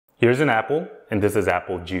Here's an apple, and this is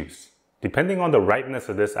apple juice. Depending on the ripeness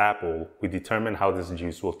of this apple, we determine how this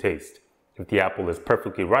juice will taste. If the apple is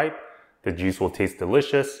perfectly ripe, the juice will taste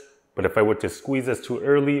delicious, but if I were to squeeze this too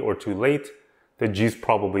early or too late, the juice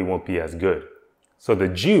probably won't be as good. So the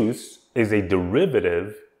juice is a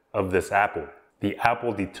derivative of this apple. The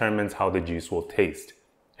apple determines how the juice will taste.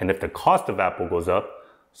 And if the cost of apple goes up,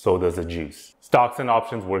 so does the juice. Stocks and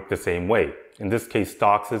options work the same way. In this case,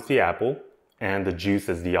 stocks is the apple and the juice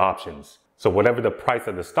is the options. So whatever the price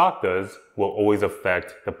of the stock does will always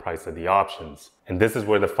affect the price of the options. And this is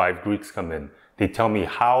where the 5 Greeks come in. They tell me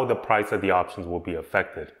how the price of the options will be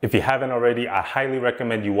affected. If you haven't already, I highly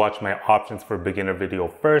recommend you watch my options for beginner video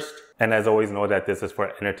first. And as always, know that this is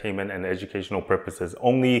for entertainment and educational purposes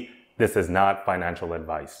only. This is not financial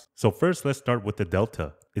advice. So first, let's start with the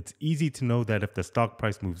delta. It's easy to know that if the stock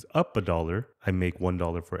price moves up $1, I make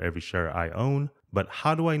 $1 for every share I own. But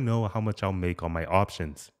how do I know how much I'll make on my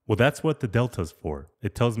options? Well, that's what the delta is for.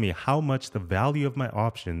 It tells me how much the value of my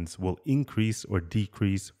options will increase or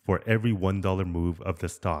decrease for every $1 move of the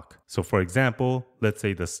stock. So for example, let's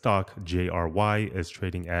say the stock JRY is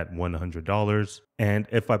trading at $100. And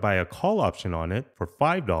if I buy a call option on it for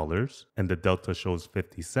 $5 and the delta shows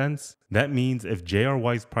 50 cents, that means if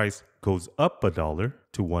JRY's price goes up $1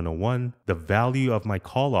 to 101, the value of my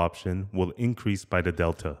call option will increase by the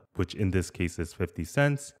delta, which in this case is 50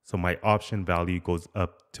 cents. So my option value goes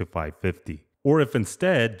up to 550. Or if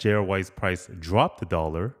instead JRY's price dropped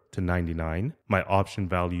 $1 to 99, my option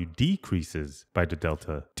value decreases by the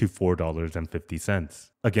delta to $4.50.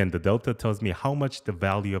 Again, the delta tells me how much the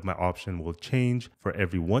value of my option will change for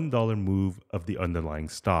every $1 move of the underlying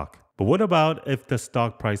stock. But what about if the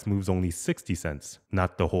stock price moves only 60 cents,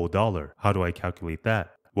 not the whole dollar? How do I calculate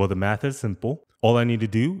that? Well, the math is simple. All I need to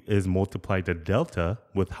do is multiply the delta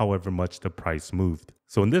with however much the price moved.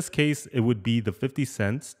 So in this case, it would be the 50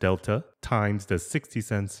 cents delta times the 60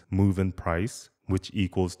 cents move in price, which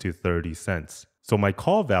equals to 30 cents. So my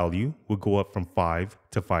call value would go up from 5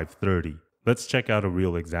 to 530. Let's check out a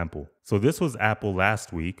real example. So this was Apple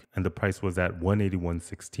last week and the price was at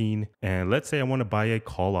 181.16. And let's say I want to buy a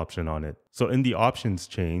call option on it. So in the options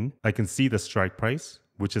chain, I can see the strike price,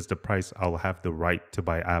 which is the price I'll have the right to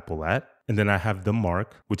buy Apple at. And then I have the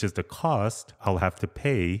mark, which is the cost I'll have to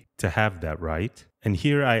pay to have that right. And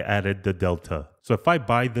here I added the delta. So if I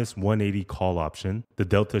buy this 180 call option, the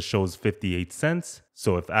delta shows 58 cents.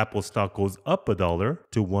 So if Apple stock goes up $1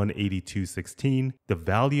 to 182.16, the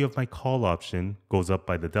value of my call option goes up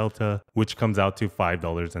by the delta, which comes out to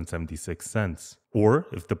 $5.76. Or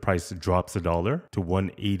if the price drops $1 to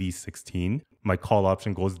 180.16, my call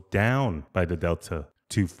option goes down by the delta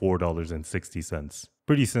to $4.60.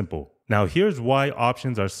 Pretty simple. Now here's why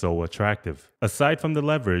options are so attractive. Aside from the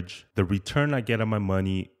leverage, the return I get on my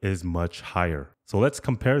money is much higher. So let's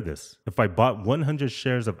compare this. If I bought 100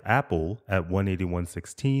 shares of Apple at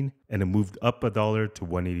 181.16 and it moved up $1 to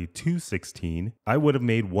 182.16, I would have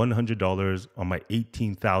made $100 on my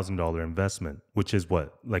 $18,000 investment, which is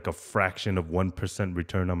what, like a fraction of 1%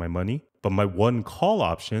 return on my money? But my one call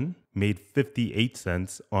option made 58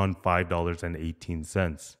 cents on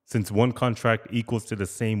 $5.18. Since one contract equals to the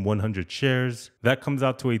same 100 shares, that comes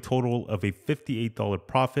out to a total of a $58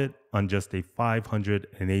 profit on just a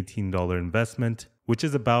 $518 investment, which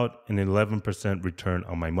is about an 11% return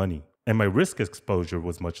on my money. And my risk exposure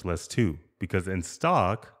was much less too, because in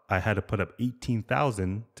stock, I had to put up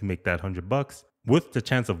 $18,000 to make that $100, with the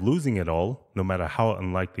chance of losing it all, no matter how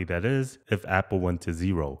unlikely that is, if Apple went to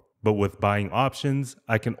zero. But with buying options,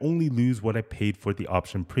 I can only lose what I paid for the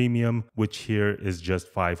option premium, which here is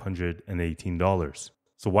just $518.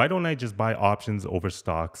 So why don't I just buy options over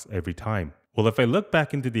stocks every time? Well, if I look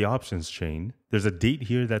back into the options chain, there's a date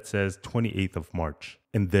here that says 28th of March.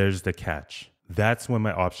 And there's the catch. That's when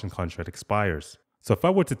my option contract expires. So if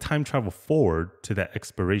I were to time travel forward to that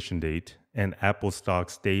expiration date and Apple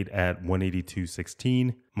stock stayed at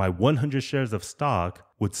 182.16, my 100 shares of stock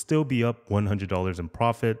would still be up $100 in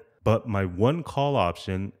profit, but my one call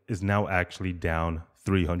option is now actually down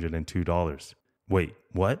 $302. Wait,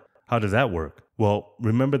 what? How does that work? Well,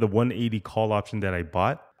 remember the 180 call option that I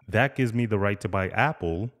bought? That gives me the right to buy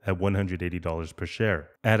Apple at $180 per share.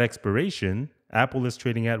 At expiration, Apple is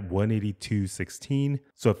trading at 182.16.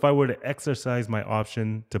 So if I were to exercise my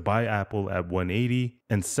option to buy Apple at 180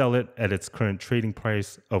 and sell it at its current trading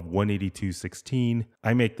price of 182.16,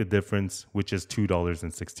 I make the difference, which is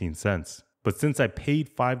 $2.16. But since I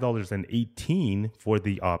paid $5.18 for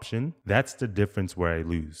the option, that's the difference where I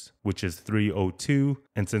lose, which is $302.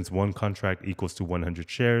 And since one contract equals to 100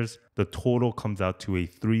 shares, the total comes out to a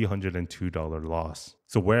 $302 loss.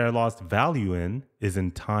 So where I lost value in is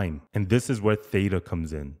in time. And this is where Theta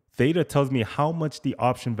comes in. Theta tells me how much the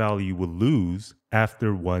option value will lose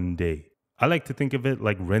after 1 day. I like to think of it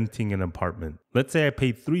like renting an apartment. Let's say I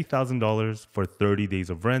paid $3,000 for 30 days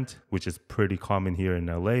of rent, which is pretty common here in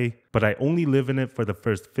LA, but I only live in it for the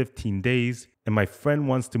first 15 days, and my friend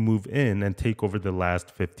wants to move in and take over the last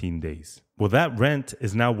 15 days. Well, that rent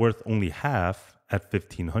is now worth only half at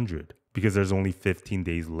 $1,500 because there's only 15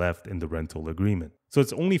 days left in the rental agreement. So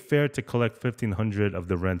it's only fair to collect $1,500 of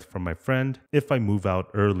the rent from my friend if I move out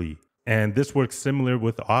early. And this works similar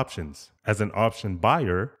with options. As an option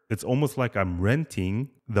buyer, it's almost like I'm renting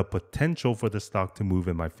the potential for the stock to move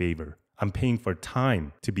in my favor. I'm paying for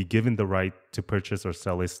time to be given the right to purchase or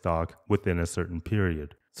sell a stock within a certain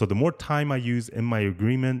period. So the more time I use in my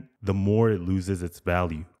agreement, the more it loses its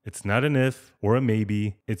value. It's not an if or a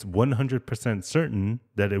maybe. It's 100% certain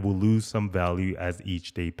that it will lose some value as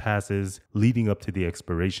each day passes, leading up to the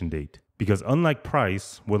expiration date. Because unlike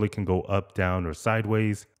price, where it can go up, down, or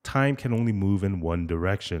sideways, time can only move in one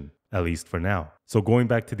direction, at least for now. So going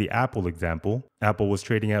back to the Apple example, Apple was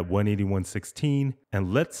trading at $181.16,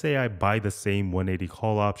 and let's say I buy the same 180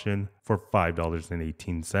 call option for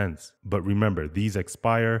 $5.18. But remember, these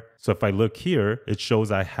expire, so if I look here, it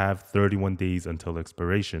shows I have 31 days until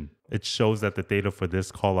expiration. It shows that the theta for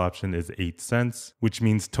this call option is 8 cents, which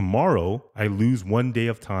means tomorrow I lose 1 day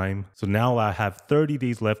of time. So now I have 30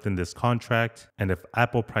 days left in this contract. And if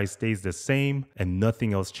Apple price stays the same and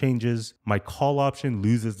nothing else changes, my call option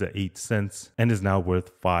loses the 8 cents and is now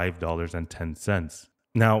worth $5.10.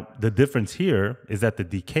 Now, the difference here is that the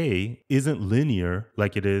decay isn't linear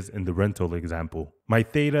like it is in the rental example. My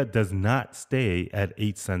theta does not stay at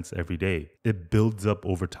 8 cents every day. It builds up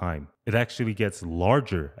over time. It actually gets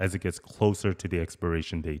larger as it gets closer to the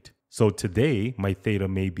expiration date. So today, my theta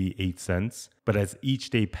may be 8 cents, but as each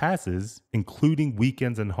day passes, including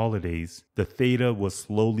weekends and holidays, the theta will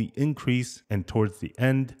slowly increase, and towards the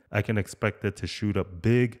end, I can expect it to shoot up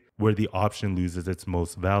big where the option loses its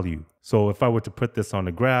most value. So if I were to put this on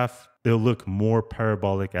a graph, it'll look more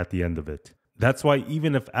parabolic at the end of it. That's why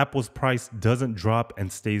even if Apple's price doesn't drop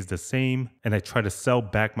and stays the same, and I try to sell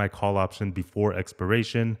back my call option before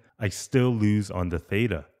expiration, I still lose on the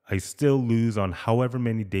theta. I still lose on however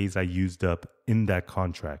many days I used up in that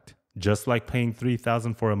contract. Just like paying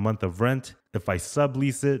 $3,000 for a month of rent, if I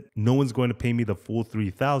sublease it, no one's going to pay me the full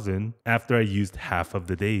 $3,000 after I used half of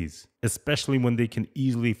the days, especially when they can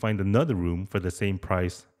easily find another room for the same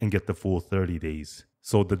price and get the full 30 days.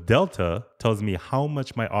 So the delta tells me how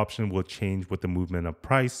much my option will change with the movement of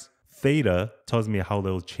price. Theta tells me how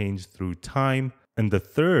they'll change through time. And the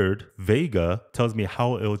third, Vega, tells me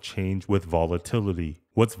how it'll change with volatility.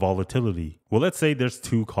 What's volatility? Well, let's say there's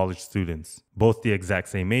two college students, both the exact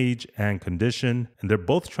same age and condition, and they're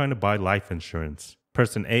both trying to buy life insurance.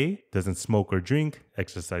 Person A doesn't smoke or drink,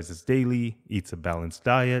 exercises daily, eats a balanced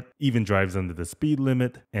diet, even drives under the speed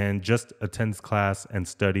limit, and just attends class and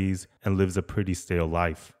studies and lives a pretty stale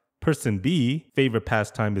life. Person B, favorite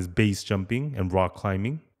pastime is base jumping and rock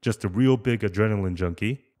climbing, just a real big adrenaline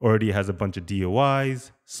junkie, already has a bunch of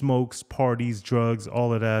DUIs, smokes, parties, drugs,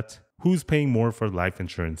 all of that. Who's paying more for life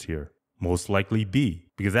insurance here? Most likely B,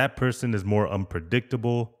 because that person is more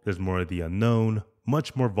unpredictable, there's more of the unknown,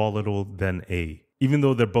 much more volatile than A. Even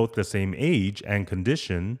though they're both the same age and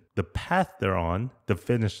condition, the path they're on, the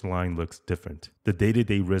finish line looks different. The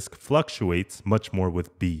day-to-day risk fluctuates much more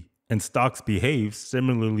with B. And stocks behave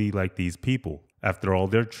similarly like these people. After all,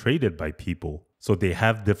 they're traded by people, so they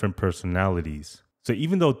have different personalities. So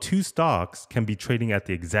even though two stocks can be trading at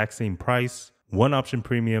the exact same price, one option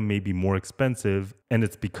premium may be more expensive, and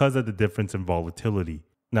it's because of the difference in volatility.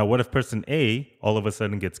 Now, what if person A all of a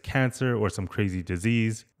sudden gets cancer or some crazy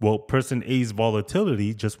disease? Well, person A's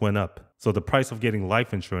volatility just went up. So the price of getting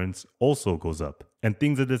life insurance also goes up. And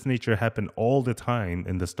things of this nature happen all the time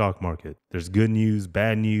in the stock market. There's good news,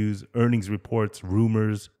 bad news, earnings reports,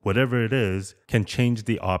 rumors, whatever it is, can change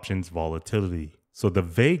the option's volatility. So the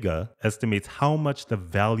Vega estimates how much the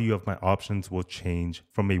value of my options will change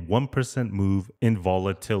from a 1% move in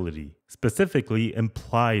volatility, specifically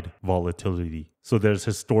implied volatility. So there's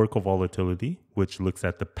historical volatility, which looks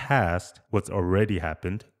at the past, what's already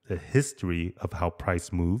happened, the history of how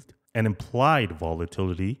price moved, and implied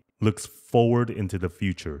volatility, looks forward into the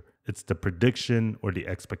future. It's the prediction or the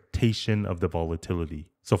expectation of the volatility.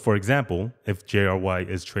 So for example, if JRY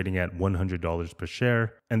is trading at $100 per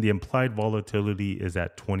share and the implied volatility is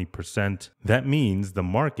at 20%, that means the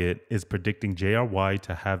market is predicting JRY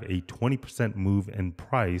to have a 20% move in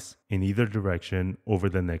price in either direction over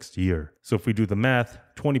the next year. So if we do the math,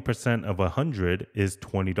 20% of 100 is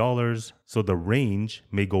 $20. So the range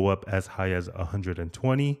may go up as high as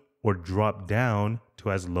 120 or drop down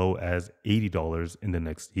to as low as $80 in the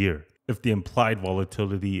next year. If the implied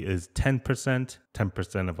volatility is 10%,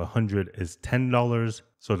 10% of 100 is $10,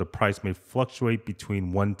 so the price may fluctuate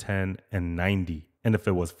between 110 and 90. And if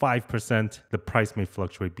it was 5%, the price may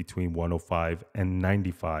fluctuate between 105 and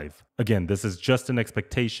 95. Again, this is just an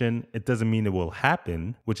expectation. It doesn't mean it will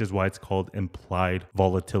happen, which is why it's called implied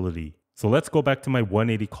volatility. So let's go back to my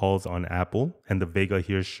 180 calls on Apple, and the Vega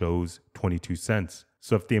here shows 22 cents.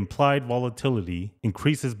 So if the implied volatility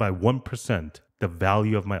increases by 1%, the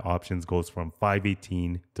value of my options goes from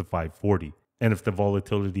 518 to 540. And if the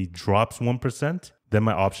volatility drops 1%, then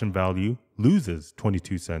my option value loses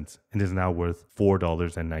 22 cents and is now worth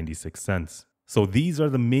 $4.96. So these are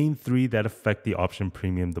the main three that affect the option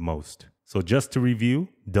premium the most. So just to review,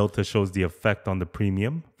 Delta shows the effect on the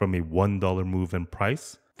premium from a $1 move in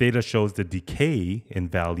price. Theta shows the decay in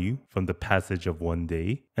value from the passage of 1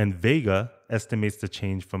 day, and Vega estimates the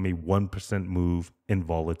change from a 1% move in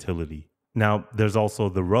volatility. Now, there's also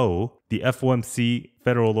the ROE, the FOMC,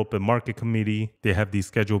 Federal Open Market Committee. They have these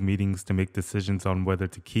scheduled meetings to make decisions on whether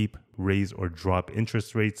to keep, raise, or drop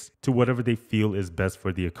interest rates to whatever they feel is best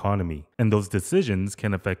for the economy. And those decisions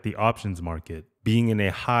can affect the options market. Being in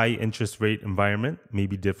a high interest rate environment may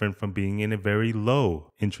be different from being in a very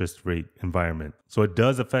low interest rate environment. So it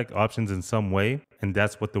does affect options in some way, and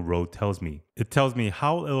that's what the ROE tells me. It tells me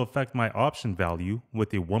how it'll affect my option value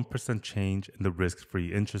with a 1% change in the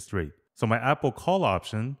risk-free interest rate. So my Apple call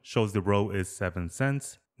option shows the ROE is 7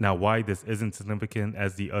 cents. Now why this isn't significant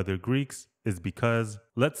as the other Greeks is because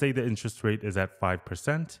let's say the interest rate is at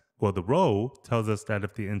 5%. Well, the ROE tells us that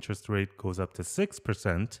if the interest rate goes up to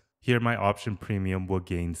 6%, here my option premium will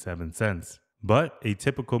gain 7 cents. But a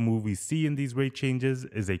typical move we see in these rate changes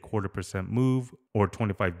is a 0.25% move or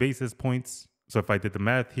 25 basis points. So if I did the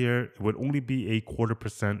math here, it would only be a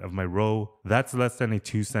 0.25% of my ROE. That's less than a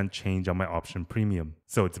 2-cent change on my option premium.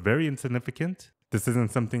 So it's very insignificant. This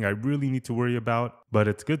isn't something I really need to worry about, but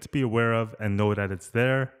it's good to be aware of and know that it's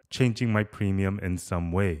there, changing my premium in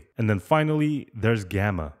some way. And then finally, there's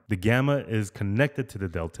gamma. The gamma is connected to the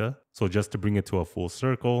delta. So just to bring it to a full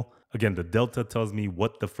circle, again, the delta tells me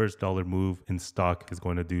what the first dollar move in stock is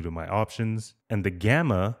going to do to my options. And the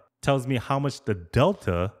gamma tells me how much the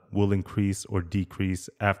delta will increase or decrease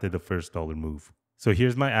after the first dollar move. So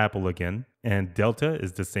here's my Apple again, and delta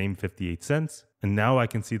is the same 58 cents. And now I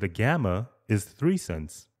can see the gamma is 3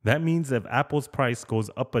 cents. That means if Apple's price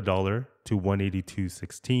goes up $1 to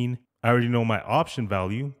 182.16, I already know my option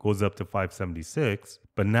value goes up to 576,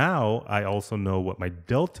 but now I also know what my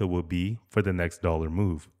delta will be for the next dollar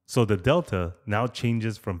move. So the delta now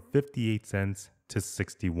changes from 58 cents to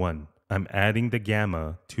 61. I'm adding the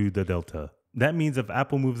gamma to the delta. That means if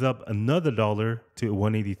Apple moves up another $1 to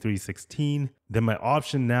 183.16, then my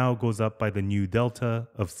option now goes up by the new delta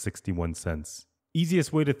of 61 cents.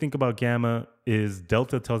 Easiest way to think about gamma is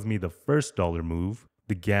delta tells me the first dollar move,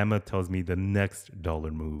 the gamma tells me the next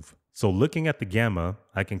dollar move. So looking at the gamma,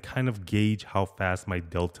 I can kind of gauge how fast my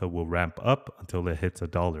delta will ramp up until it hits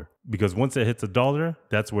 $1. Because once it hits $1,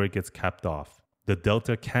 that's where it gets capped off. The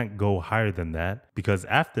delta can't go higher than that because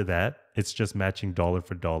after that, it's just matching dollar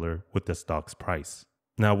for dollar with the stock's price.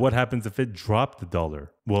 Now, what happens if it dropped $1?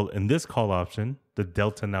 Well, in this call option, the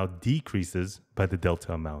delta now decreases by the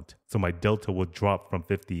delta amount. So my delta will drop from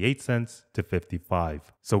 58 cents to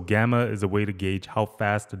 55. So gamma is a way to gauge how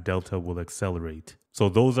fast the delta will accelerate. So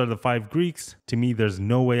those are the 5 Greeks. To me, there's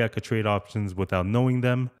no way I could trade options without knowing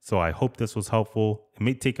them. So I hope this was helpful. It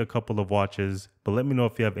may take a couple of watches, but let me know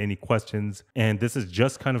if you have any questions. And this is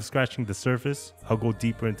just kind of scratching the surface. I'll go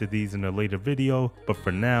deeper into these in a later video. But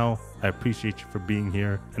for now, I appreciate you for being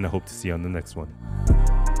here and I hope to see you on the next one.